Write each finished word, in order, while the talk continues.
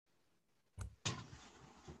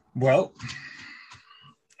Well,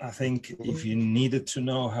 I think if you needed to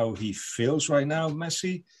know how he feels right now,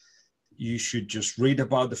 Messi, you should just read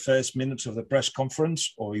about the first minutes of the press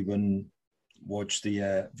conference or even watch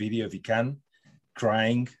the video if you can,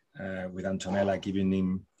 crying with Antonella giving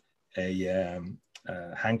him a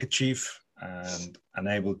handkerchief and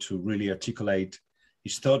unable to really articulate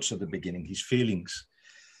his thoughts at the beginning, his feelings,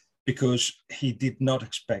 because he did not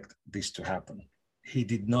expect this to happen. He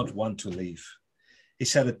did not want to leave. He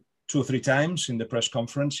said it 2 or 3 times in the press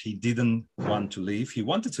conference. He didn't want to leave. He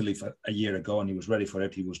wanted to leave a year ago and he was ready for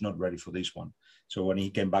it. He was not ready for this one. So when he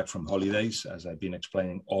came back from holidays, as I've been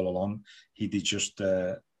explaining all along, he did just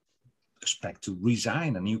expect to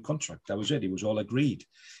resign a new contract. That was it. It was all agreed.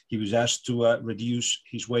 He was asked to reduce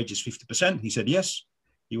his wages 50%. He said yes.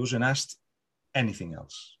 He wasn't asked anything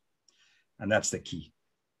else. And that's the key.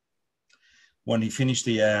 When he finished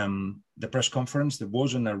the press conference, there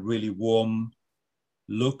wasn't a really warm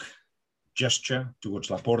look, gesture towards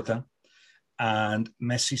Laporta. And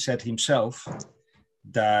Messi said himself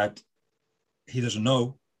that he doesn't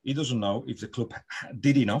know if the club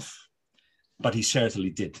did enough, but he certainly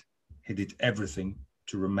did. He did everything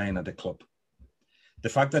to remain at the club. The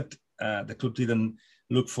fact that the club didn't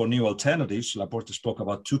look for new alternatives, Laporta spoke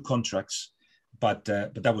about 2 contracts, but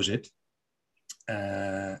that was it.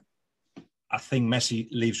 I think Messi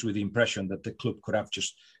leaves with the impression that the club could have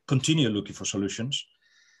just continued looking for solutions.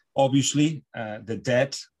 Obviously, the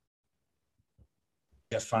debt,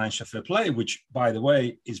 financial fair play, which, by the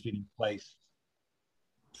way, has been in place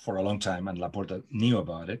for a long time, and Laporta knew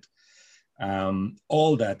about it.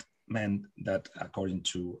 All that meant that, according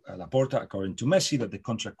to Laporta, according to Messi, that the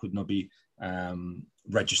contract could not be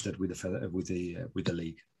registered with the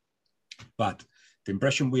league. But the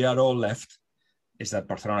impression we are all left is that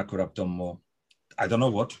Barcelona could have done more. I don't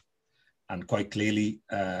know what. And quite clearly,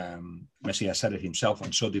 Messi has said it himself,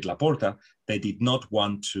 and so did Laporta. They did not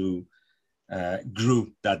want to grow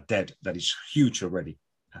that debt that is huge already.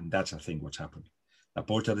 And that's, I think, what's happened.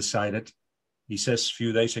 Laporta decided, he says a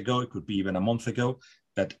few days ago, it could be even a month ago,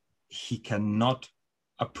 that he cannot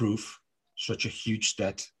approve such a huge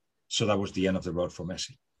debt. So that was the end of the road for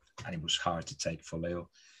Messi. And it was hard to take for Leo.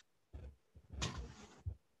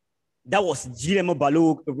 That was Guillermo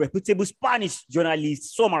Balog, a reputable Spanish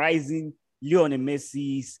journalist, summarizing Lionel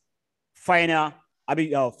Messi's final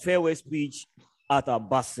farewell speech at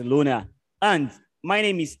Barcelona. And my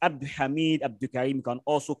name is Abdulhamid Abdulkarim. You can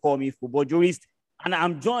also call me Football Jurist. And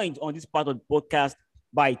I'm joined on this part of the podcast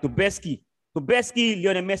by Tobeski. Tobeski,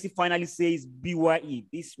 Lionel Messi finally says BYE.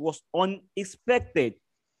 This was unexpected.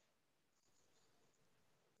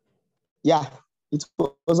 Yeah, it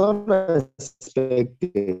was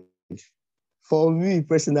unexpected. For me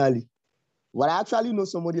personally, but I actually know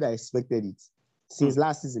somebody that expected it. Since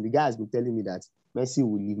last season, the guy has been telling me that Messi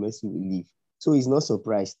will leave. So he's not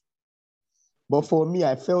surprised. But for me,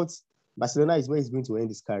 I felt Barcelona is where he's going to end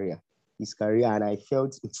his career, and I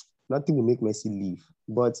felt nothing will make Messi leave.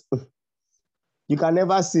 But you can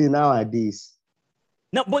never say nowadays.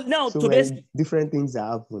 Now, so Tobeski, different things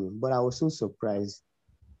are happening, but I was so surprised.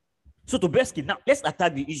 So Tobeski, now let's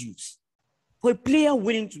attack the issues. For a player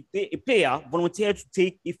volunteered to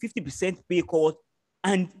take a 50% pay cut,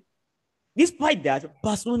 and despite that,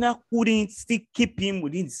 Barcelona couldn't still keep him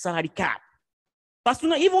within the salary cap.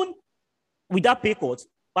 Barcelona, even with that pay cut,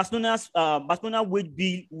 Barcelona wage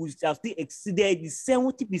bill would have still exceeded the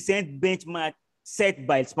 70% benchmark set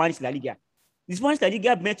by Spanish La Liga. The Spanish La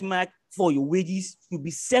Liga benchmark for your wages should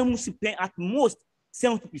be 70%, at most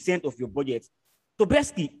 70% of your budget.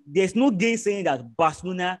 Tobeski, there's no gain saying that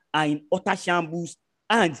Barcelona are in utter shambles,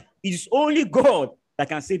 and it is only God that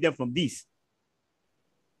can save them from this.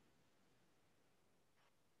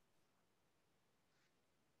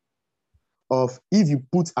 If you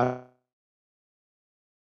put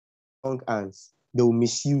wrong hands, they will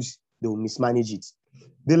misuse, they will mismanage it.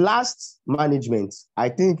 The last management, I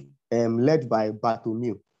think, led by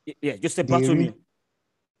Bartomeu. Yeah, just a Bartomeu.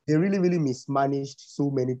 They really mismanaged so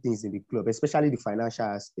many things in the club, especially the financial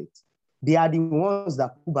aspect. They are the ones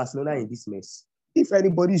that put Barcelona in this mess. If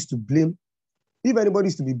anybody is to be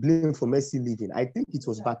blamed for Messi leaving, I think it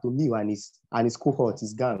was Bartomeu and his cohort,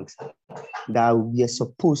 his gangs, that were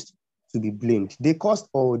supposed to be blamed. They caused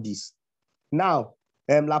all this. Now,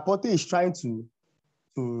 Laporte is trying to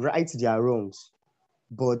right their wrongs,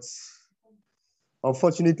 but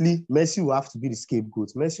unfortunately, Messi will have to be the scapegoat.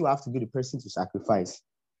 Messi will have to be the person to sacrifice.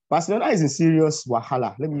 Barcelona is in serious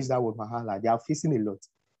wahala. Let me use that word, wahala. They are facing a lot.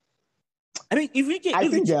 I mean, I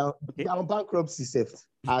think they are on bankruptcy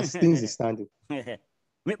as things are standing.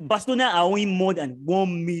 Barcelona are owing more than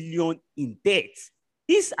 1 million in debt.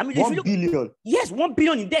 This, I mean, if 1 you look, billion. yes, 1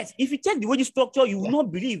 billion in debt. If you check the wage structure, you will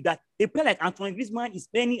not believe that a player like Antoine Griezmann is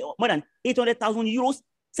spending more than 800,000 euros.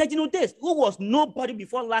 Sergio Dest, who was nobody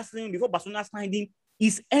before last season, before Barcelona signed him,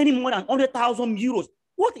 is earning more than 100,000 euros.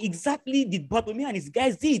 What exactly did Bartomeu and his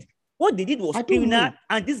guys did? What they did was criminal,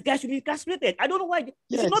 and this guy should be castrated. I don't know why.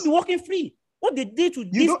 They should not be working free. What they did to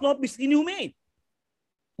this club is inhumane.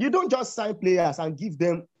 You don't just sign players and give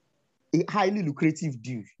them a highly lucrative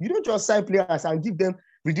deal. You don't just sign players and give them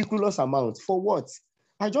ridiculous amounts. For what?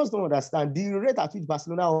 I just don't understand. The rate at which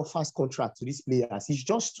Barcelona offers contract to these players is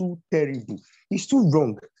just too terrible. It's too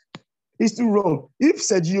wrong. It's too wrong. If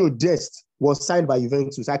Sergio Dest was signed by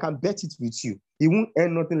Juventus, I can bet it with you, he won't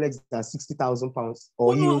earn nothing less than 60,000 pounds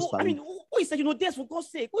or euros per week. I mean, who is Sergio Dest, for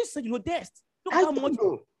God's sake? Who is Sergio Dest? Look I how much.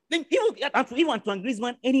 Know. Even Antoine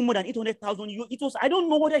Griezmann any more than 800,000 euros. It was, I don't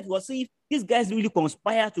know whether it was safe. These guys really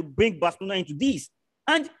conspire to bring Barcelona into this.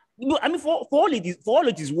 And I mean, for all it is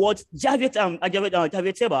what Javier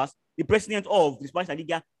Tebas, the president of the Spanish La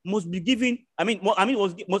Liga, must be given.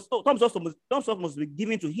 Thumbs up must be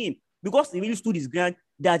given to him, because he really stood his ground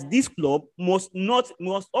that this club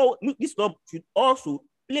this club should also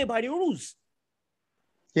play by the rules.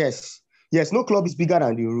 Yes, no club is bigger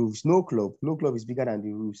than the rules. No club is bigger than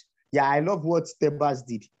the rules. Yeah, I love what Tebas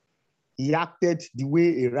did. He acted the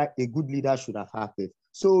way a good leader should have acted.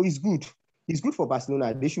 So it's good. It's good for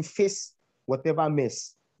Barcelona. They should face whatever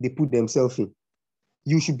mess they put themselves in.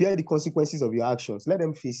 You should bear the consequences of your actions. Let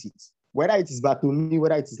them face it. Whether it is Bartomeu,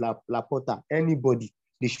 whether it is Laporta, anybody,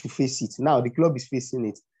 they should face it. Now, the club is facing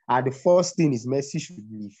it. And the first thing is Messi should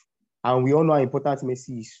leave. And we all know how important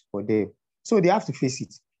Messi is for them. So they have to face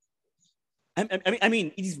it.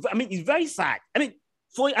 It's very sad. And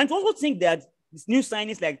to also think that these new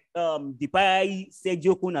signings like Depay,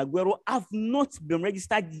 Sergio Kun, Aguero have not been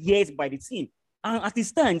registered yet by the team. And as it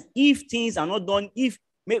stands, if things are not done, if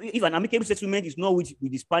an amicable settlement is not with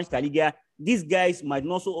the Spanish La Liga, these guys might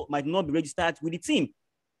not be registered with the team.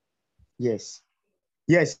 Yes,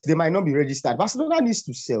 they might not be registered. Barcelona needs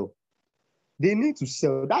to sell. They need to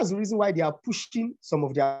sell. That's the reason why they are pushing some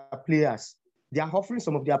of their players. They are offering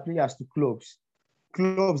some of their players to clubs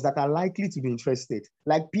that are likely to be interested.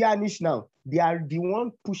 Like Pjanic now, they are the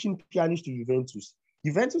one pushing Pjanic to Juventus.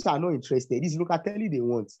 Juventus are not interested. It's Locatelli they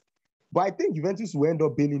want. But I think Juventus will end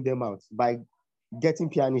up bailing them out by getting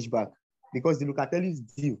Pjanic back, because the Locatelli's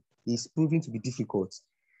deal is proving to be difficult.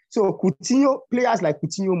 So players like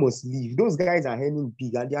Coutinho must leave. Those guys are earning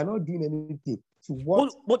big and they are not doing anything to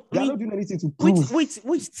what? They are not doing anything to prove.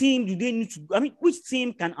 Which team do they need to? Which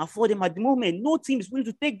team can afford them at the moment? No team is willing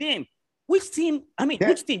to take them. Which team?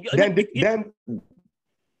 Which team?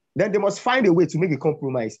 Then they must find a way to make a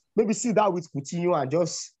compromise. Maybe sit down with Coutinho and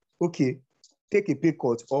just, take a pay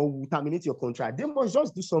cut or terminate your contract. They must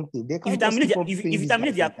just do something. They can't if you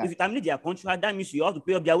terminate their contract, that means you have to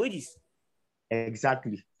pay up their wages.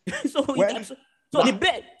 Exactly. The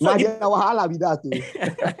bet. It's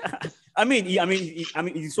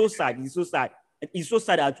so sad. It's so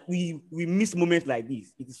sad that we miss moments like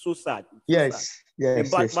this. It is so sad. Yes.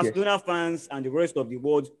 Barcelona fans and the rest of the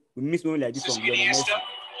world, we miss moments like this from Lionel Messi. To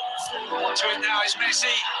it now is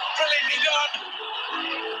Messi. Brilliantly done.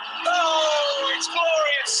 Oh, it's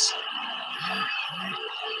glorious.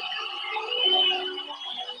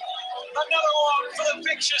 Another one for the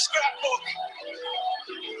picture scrapbook.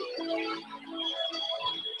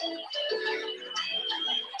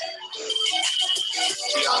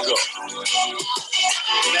 Thiago.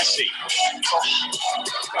 Messi.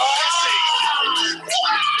 Messi.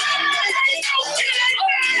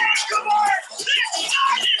 Come on! This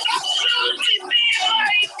guy is absolutely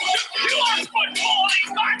behind the pure footballing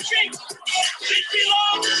magic. It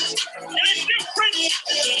belongs in a different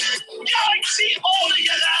galaxy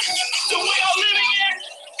altogether. So we are living it.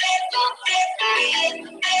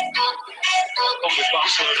 On with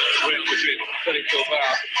Barcelona and Real Madrid, Athletic Bilbao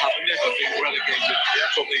have never been relegated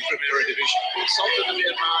from the Primera Division. Something to be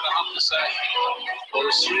admired, I have to say. For a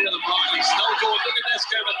three of the Barclays, no goal. Look at this,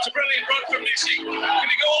 Kevin. It's a brilliant run from Messi. Can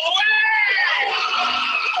he go all the way?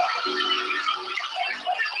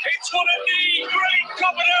 It's one of the great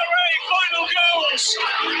Copa del Rey final goals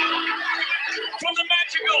from the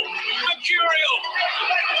magical, mercurial.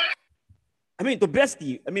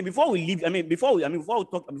 Tobeski, before we leave, before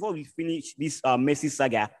we finish this Messi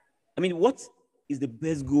saga, what is the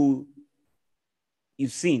best goal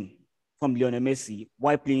you've seen from Lionel Messi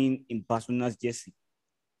while playing in Barcelona's jersey?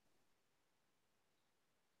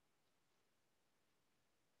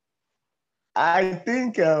 I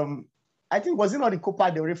think was it not the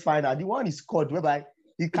Copa del Rey final? The one he scored whereby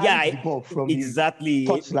he carried the ball from exactly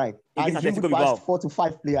the touchline and he passed 4 to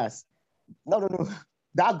 5 players. No.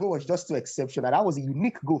 that goal was just too exceptional. That was a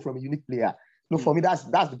unique goal from a unique player. No, for me, that's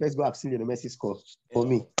the best goal I've seen in a Messi score. For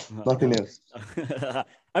me, nothing else.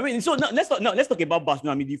 I mean, so let's talk about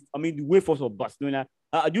Barcelona. I mean, the way forward of Barcelona.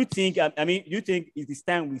 Do you think? Do you think it is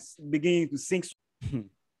time we begin to sink?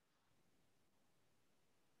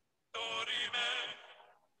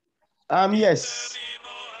 Yes.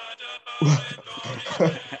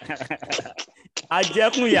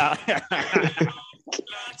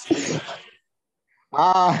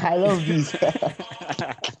 I love this.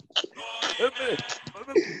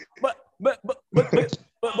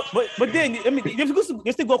 but then I mean,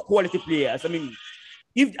 they still got quality players. I mean,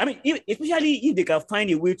 especially if they can find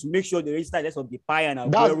a way to make sure they register less of the pie and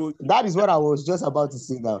Aguero. That is what I was just about to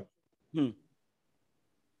say now.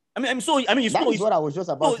 That is what I was just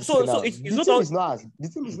about to say now. The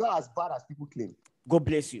team is not as bad as people claim. God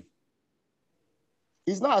bless you.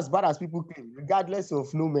 It's not as bad as people claim, regardless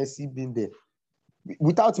of no Messi being there.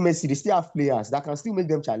 Without Messi, they still have players that can still make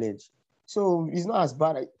them challenge. So it's not as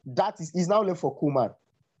bad. It's now left for Koeman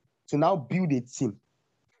to now build a team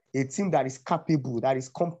that is capable, that is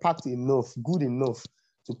compact enough, good enough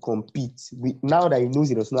to compete. Now that he knows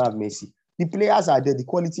he does not have Messi, the players are there, the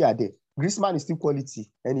quality are there. Griezmann is still quality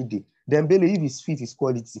any day. Dembele, if he's fit, is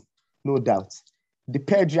quality, no doubt. The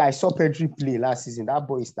Pedri, I saw Pedri play last season. That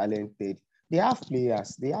boy is talented. They have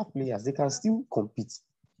players. They can still compete.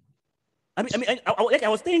 I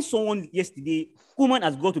was telling someone yesterday, Koeman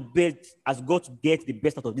has got to get the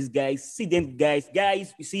best out of these guys. See them guys.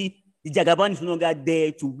 You see, the Jagaban is no longer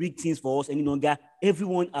there to rig things for us any longer.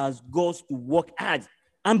 Everyone has got to work hard.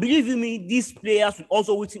 And believe you me, these players will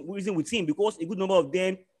also reason with him because a good number of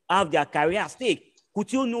them have their career at stake.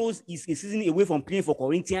 Coutinho knows he's a season away from playing for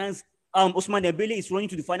Corinthians. Ousmane Dembele is running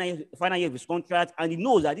to the final year of his contract, and he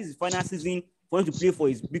knows that this is final season for him to play for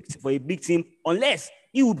a big team, unless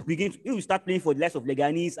he will start playing for the likes of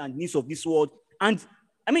Leganes and Nice of this world. And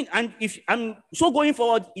going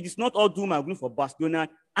forward, it is not all doom and gloom for Barcelona.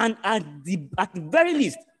 And at the very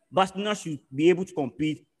least, Barcelona should be able to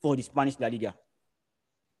compete for the Spanish La Liga.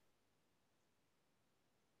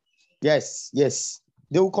 Yes.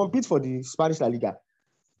 They will compete for the Spanish La Liga.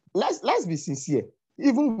 Let's be sincere.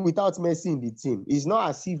 Even without Messi in the team, it's not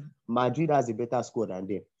as if Madrid has a better squad than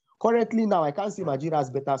them. Currently now, I can't say Madrid has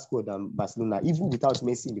better squad than Barcelona, even without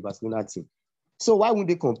Messi in the Barcelona team. So why wouldn't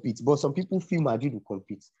they compete? But some people feel Madrid will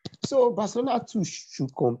compete. So Barcelona too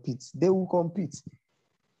should compete. They will compete.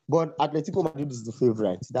 But Atletico Madrid is the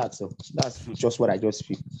favorite. That's all. That's just what I just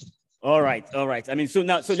feel. All right. I mean, so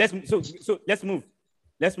let's move.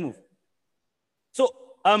 So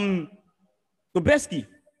Beski,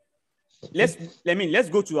 let's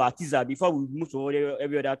go to our teaser before we move to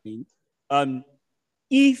every other thing.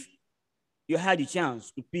 If you had the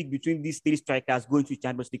chance to pick between these three strikers going to the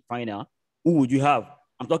Champions League final, who would you have?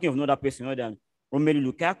 I'm talking of another person other than Romelu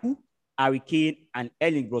Lukaku, Harry Kane, and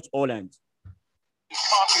Erling Braut Haaland. He's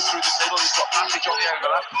passing through the middle. He's got passage on the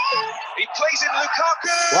overlap. He plays in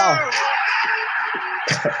Lukaku. Wow.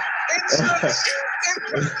 Instant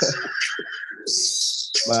impact.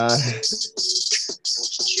 Man.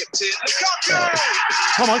 Chipped in. Lukaku.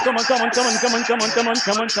 Come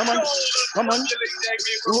on.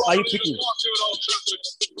 Who are you picking?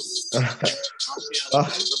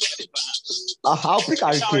 I'll pick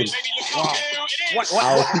Harry Kane. Wow.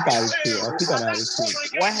 I'll pick Harry Kane.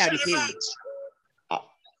 Why Harry Kane?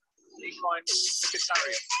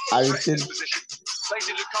 Harry Kane.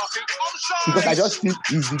 Because I just think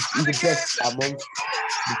he's the best among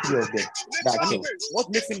the three of them. That's all. What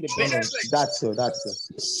makes him the best? That's all.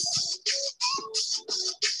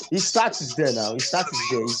 His stats is there now. His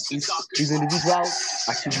individual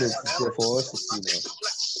achievements is there for us to see now.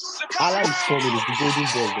 Haaland is coming, is the golden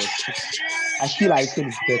ball, but I feel like Kane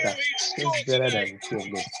is better. He's better than the two of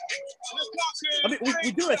them. I mean,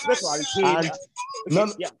 we do respect Harry Kane.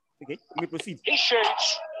 Okay, we proceed. He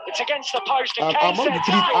shoots. It's against the post. Among the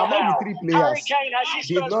three players,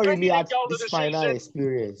 they've not really had this final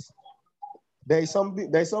experience. There's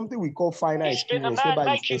something we call final experience,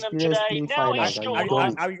 whereby it's experience playing finals and you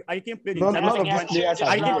don't. Harry Kane played in None of these players have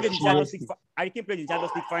Harry Kane played in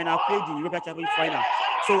Champions League final, played in European Champions League final.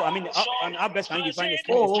 So I mean, our best can you define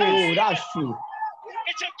experience? Oh, that's true.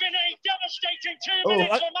 It's been a devastating 2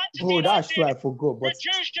 minutes for Manchester United. That's true. I forgot, but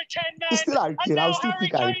it's still Harry Kane. I'll still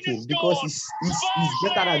pick Harry Kane because he's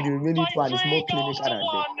better than the remaining two and he's more clinical than them.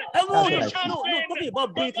 No, talking about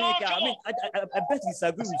being clinical. I mean, I bet he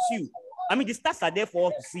disagree with you. I mean, the stats are there for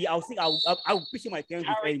us to see. I will push my terms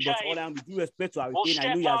with Erling Braut Haaland. With due respect to Harry Kane,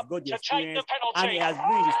 I know he has got the experience and he has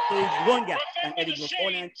been in the stage longer than Erling Braut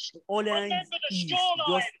Haaland. Haaland is just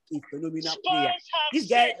a phenomenal player. This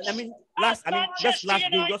guy, last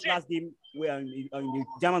game where in the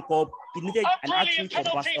German Cup, he needed an hat-trick for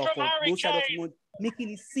Borussia Dortmund,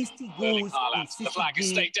 making 60 goals in 60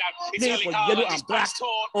 games, playing for the yellow and black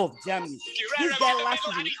of Germany. This guy last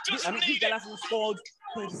season scored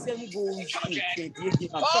 27 goals in 28 games.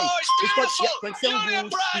 I'm sorry, he scored 27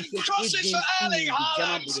 goals in 28 games in the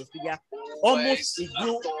German Bundesliga. Almost a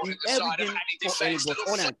goal in every game for Erling Braut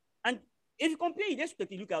Haaland. And if you compare it, let's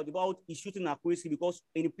take a look at about his shooting accuracy, because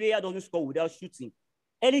any player doesn't score without shooting.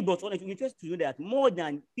 Erling Braut Haaland, it's interesting to know that more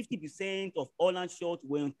than 50% of Haaland's shots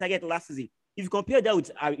were on target last season. If you compare that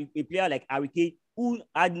with a player like Harry Kane, who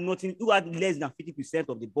had less than 50%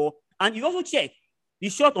 of the ball, and you also check the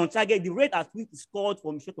shot on target, the rate at which he scored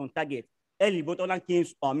from shot on target, Erling Braut Haaland came,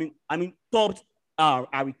 topped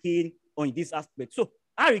Harry Kane on this aspect. So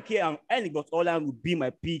Harry Kane and Erling Braut Haaland would be my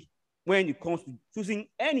pick when it comes to choosing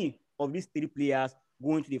any of these three players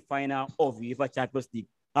going to the final of the UEFA Champions League.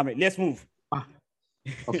 Let's move.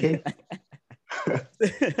 Okay.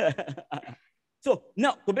 So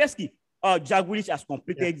now, Kobeski, Jack Grealish has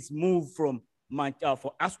completed his move from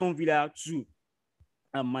for Aston Villa to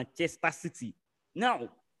Manchester City. Now,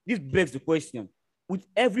 this begs the question: with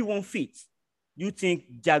everyone fit, do you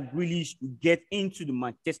think Jack Grealish will get into the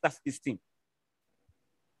Manchester City team?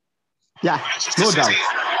 Yeah, no doubt.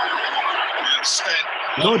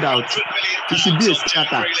 No doubt. He should be a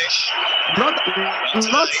starter. Not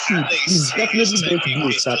should. He's definitely going to be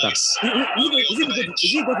a starter. Is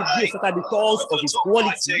he going to be a starter because of his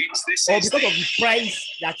quality or because of the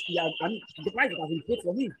price that the price that has been paid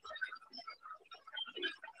for him?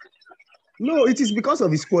 No, it is because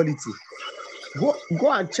of his quality.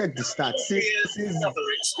 Go and check the stats. Since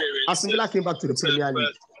Aston Villa came back to the Premier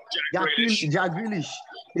League, Jack Grealish,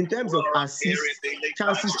 in terms of assists,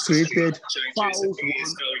 chances created, fouls won,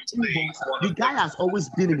 the guy has always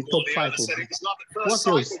been in the top 5 of it. What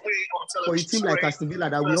else? For a team like Aston Villa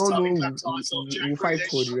that we all know will fight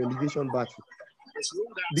for the relegation battle.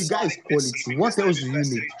 The guy is quality. What else do you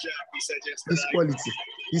need? His quality.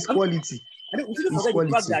 His quality. No. Raheem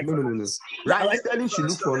Sterling should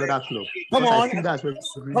look for another club. Come on.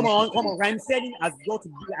 Raheem Sterling has got to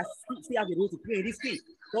be has a role to play in this team.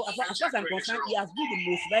 So as far as I'm concerned, he has been the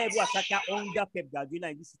most valuable attacker under Pep Guardiola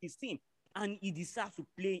in this City's team, and he deserves to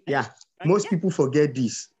play. Yeah, most people forget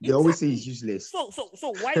this. They always say he's useless. So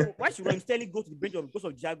why should Raheem Sterling go to the bench because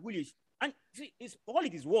of Jack Grealish? And see, it's for all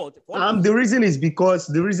it is worth. The reason is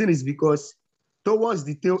because towards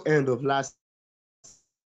the tail end of last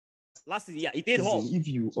season, he played home. If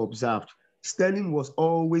you observed, Sterling was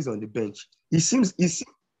always on the bench. It seems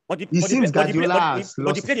Guardiola has lost.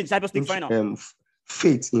 But he played in the Champions League final.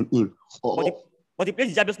 Faith in him. But he played in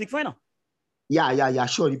the Champions League final. Yeah,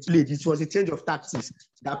 sure, he played. It was a change of tactics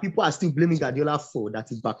that people are still blaming Guardiola for, that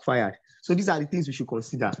it backfired. So these are the things we should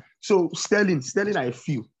consider. So Sterling, I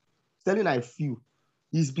feel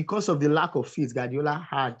is because of the lack of faith Guardiola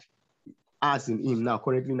has in him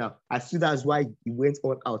currently now. I feel that's why he went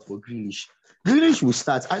all out for Grealish. Grealish will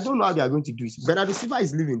start. I don't know how they are going to do it. Bernardo Silva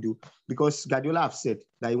is leaving though, because Guardiola have said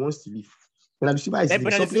that he wants to leave. Bernardo Silva is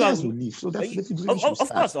leaving. Some players will leave. So definitely Grealish will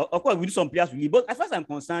start. Of course, we do some players will leave. But as far as I'm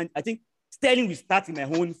concerned, I think Sterling will start in my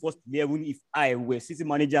own first 11 if I were City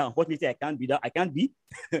manager. Unfortunately, I can't be that. I can't be.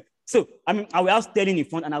 So, I will have Sterling in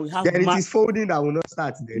front and I will have... Then it is Foden that will not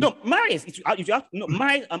start then. No, Mahrez.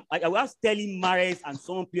 Mahrez, I will have Sterling, Mahrez, and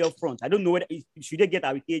someone play up front. I don't know whether should they get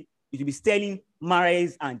Harry Kane. It will be Sterling,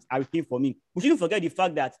 Mahrez, and Harry Kane for me. We shouldn't forget the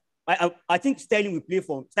fact that I think Sterling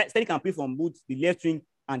can play from both the left wing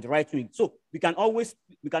and the right wing. So we can always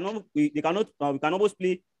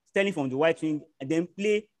play Sterling from the right wing and then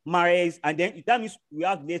play Mahrez, and then that means we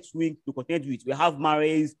have left wing to contend with. We have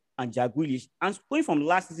Mahrez and Jack Grealish. And going from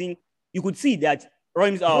last season, you could see that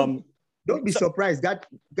don't be surprised that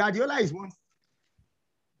Guardiola is one.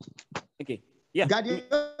 Okay, yeah.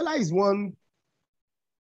 Guardiola is one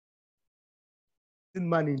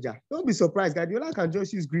manager. Don't be surprised. Guardiola can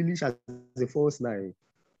just use Grealish as a false nine.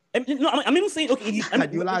 No, I'm even saying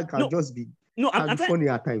Guardiola can just be. No, I'm funny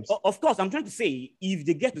at times. Of course, I'm trying to say if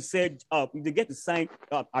they get to sign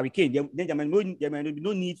Harry Kane, then there might be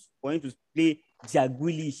no need for him to play Jack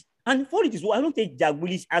Grealish. And for it is, I don't think Jack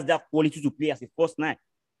Grealish has that quality to play as a first nine.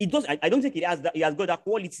 It does. I don't think he has got that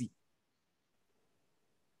quality.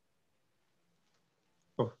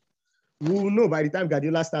 Oh. We will know by the time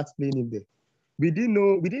Guardiola starts playing him there. We didn't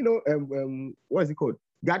know. What is it called?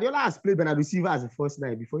 Guardiola has played Bernardo Silva as a first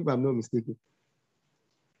nine before, if I'm not mistaken.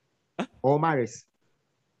 or Mahrez.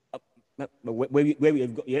 Where we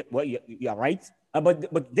have got, yeah, well, you are right.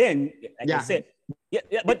 But then, like I said,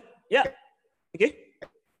 okay.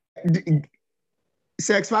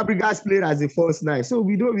 Cesc Fabregas played as a false nine, so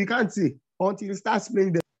we can't say until he starts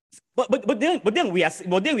playing the. But then we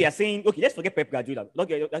are saying, okay, let's forget Pep Guardiola.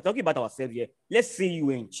 Okay, we're talking about ourselves here. Let's say you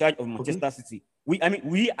were in charge of Manchester City. We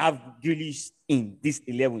have Grealish in this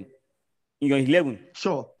 11. In your 11.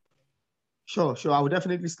 Sure. I will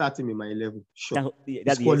definitely start him in my 11. Sure.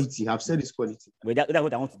 That's quality. I've said it's quality. Well, that's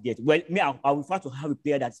what I want to get. Well, I prefer to have a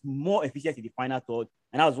player that's more efficient in the final third.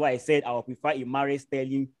 And that's why I said I would prefer a Mahrez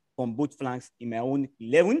Sterling from both flanks in my own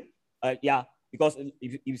 11. Because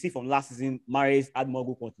if you see from last season, Mahrez had more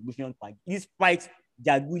goal contribution. Despite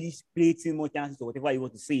Jack Grealish creating more chances or whatever you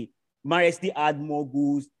want to say, Mahrez still had more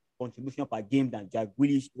goals contribution per game than Jack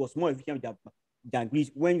Grealish. Was more efficient than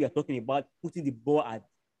Grealish when we are talking about putting the ball at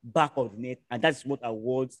back of the net, and that's what I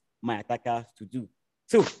want my attackers to do.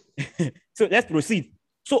 So let's proceed.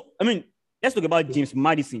 So let's talk about James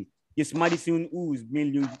Maddison. James Maddison, who is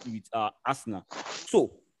mainly with Arsenal.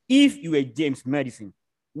 So if you were James Maddison,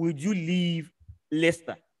 would you leave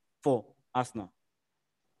Leicester for Arsenal?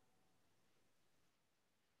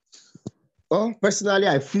 Oh, personally,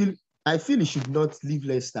 I feel he should not leave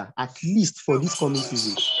Leicester, at least for this coming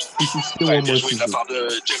season. He should stay one more season.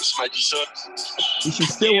 He should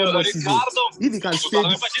stay one more season. If he can stay one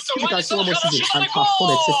more season and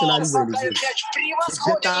perform exceptionally well again, a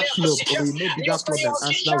better club or a more bigger club than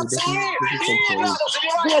Arsenal will definitely come for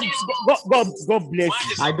him. God bless you.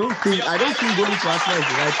 I don't think going to Arsenal is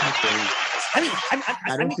the right move for him.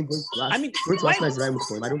 I don't think going to Arsenal is the right move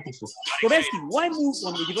for him. I don't think so. Kobeski, why move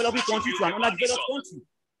from a developing country to another developed country?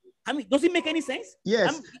 Does it make any sense?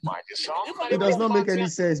 Yes. It does not make any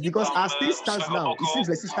sense because as things stands now, it seems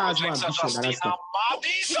like Leicester has more ambition than Arsenal.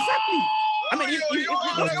 Exactly.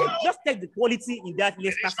 Just take the quality in that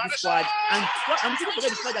Leicester squad, and I'm still forget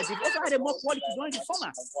the fact that they've also had a more quality during the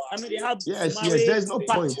summer. They have there's no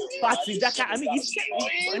point. Patrick Daka. If you check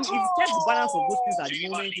the balance of those things at the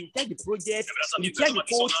moment, you check the project, you check the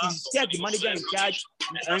coach, you check the manager in charge,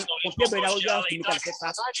 and compare Bernardo to Mikel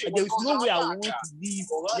Arteta. There is no way I want to leave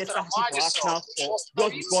Leicester City for Arsenal just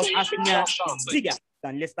because Arsenal is bigger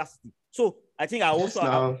than Leicester City. So I think I want to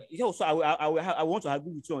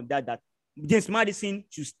agree with you on that James Maddison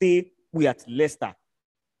should stay with Leicester.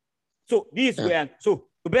 So this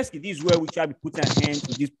is where we shall be putting our hands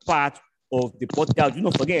to this part of the podcast. Do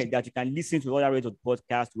not forget that you can listen to other rates of the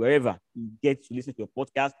podcast wherever you get to listen to a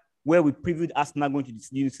podcast where we previewed Arsenal going to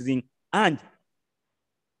this new season. And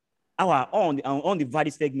on the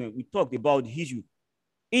Vardy segment, we talked about the issue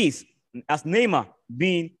is as Neymar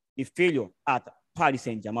being a failure at Paris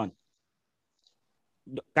Saint-Germain.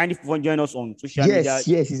 Kindly join us on social media.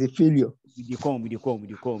 Yes, he's a failure. We come. Kindly join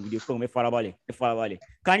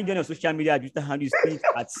us on social media. Twitter handle speak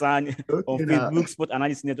at San on Facebook Sport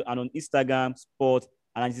Analysis Network and on Instagram Sport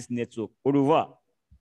Analysis Network. Au revoir.